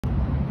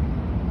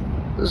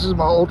This is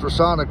my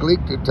ultrasonic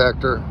leak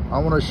detector. I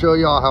want to show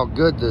y'all how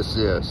good this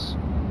is.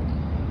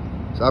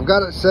 So I've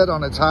got it set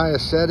on its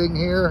highest setting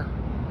here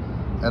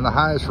and the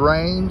highest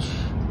range.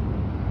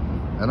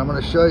 And I'm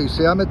going to show you.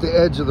 See, I'm at the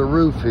edge of the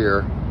roof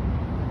here.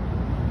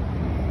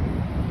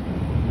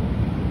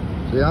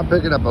 See, I'm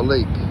picking up a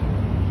leak.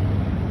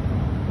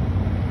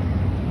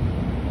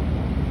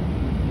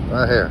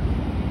 Right here.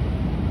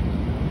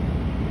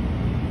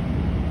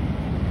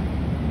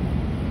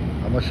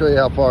 I'm going to show you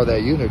how far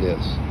that unit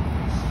is.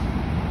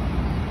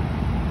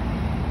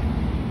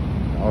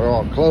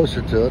 I'll go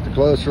closer to it. The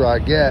closer I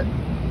get,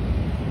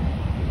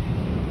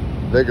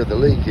 the bigger the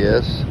leak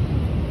is.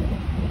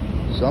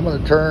 So I'm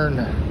going to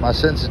turn my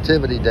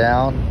sensitivity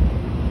down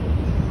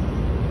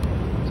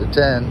to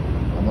 10.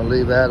 I'm going to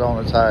leave that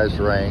on its highest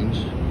range.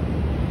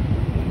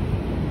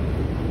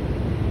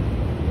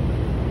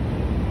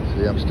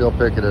 See, I'm still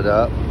picking it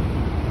up.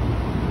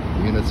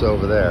 The unit's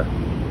over there.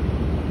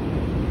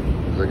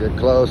 As I get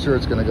closer,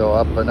 it's going to go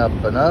up and up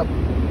and up.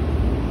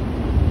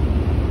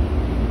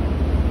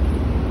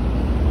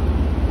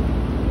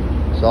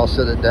 So I'll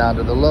set it down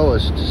to the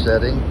lowest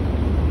setting.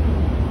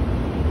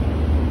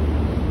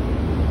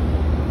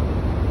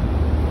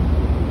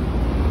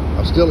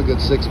 I'm still a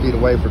good 6 feet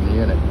away from the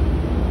unit.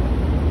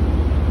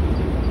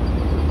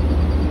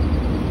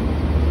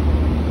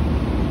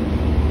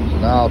 So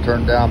now I'll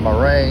turn down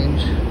my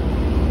range.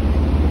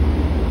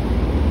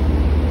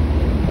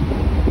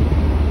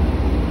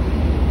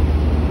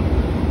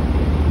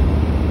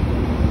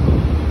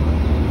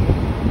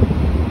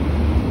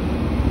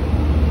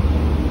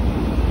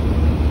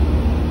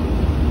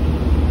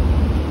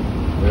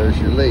 There's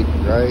your leak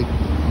right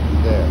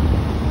there.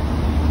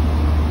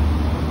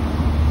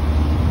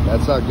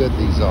 That's how good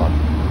these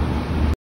are.